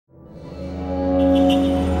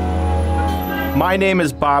My name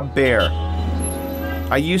is Bob Baer.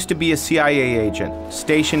 I used to be a CIA agent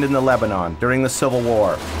stationed in the Lebanon during the Civil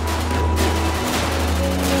War.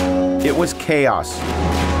 It was chaos.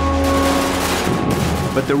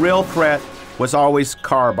 But the real threat was always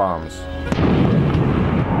car bombs.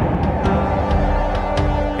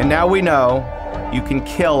 And now we know you can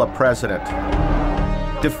kill a president,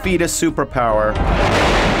 defeat a superpower,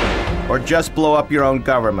 or just blow up your own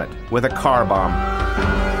government with a car bomb.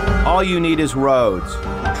 All you need is roads,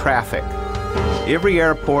 traffic. Every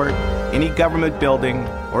airport, any government building,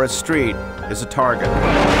 or a street is a target.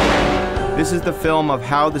 This is the film of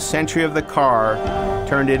how the century of the car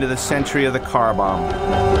turned into the century of the car bomb,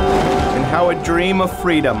 and how a dream of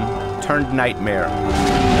freedom turned nightmare.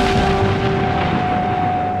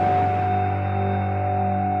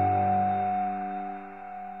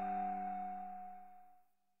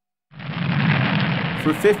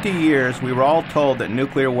 For 50 years, we were all told that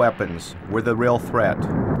nuclear weapons were the real threat.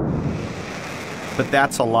 But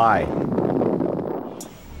that's a lie.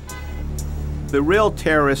 The real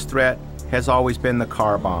terrorist threat has always been the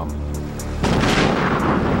car bomb.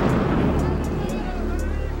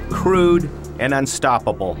 Crude and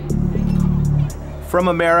unstoppable. From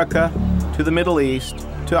America to the Middle East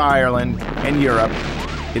to Ireland and Europe,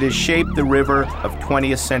 it has shaped the river of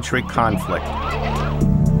 20th century conflict.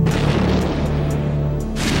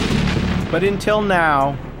 But until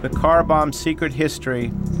now, the car bomb's secret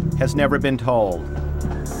history has never been told.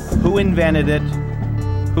 Who invented it,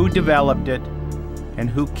 who developed it, and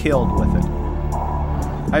who killed with it.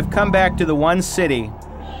 I've come back to the one city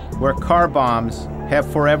where car bombs have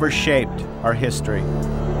forever shaped our history.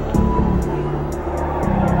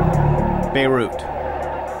 Beirut.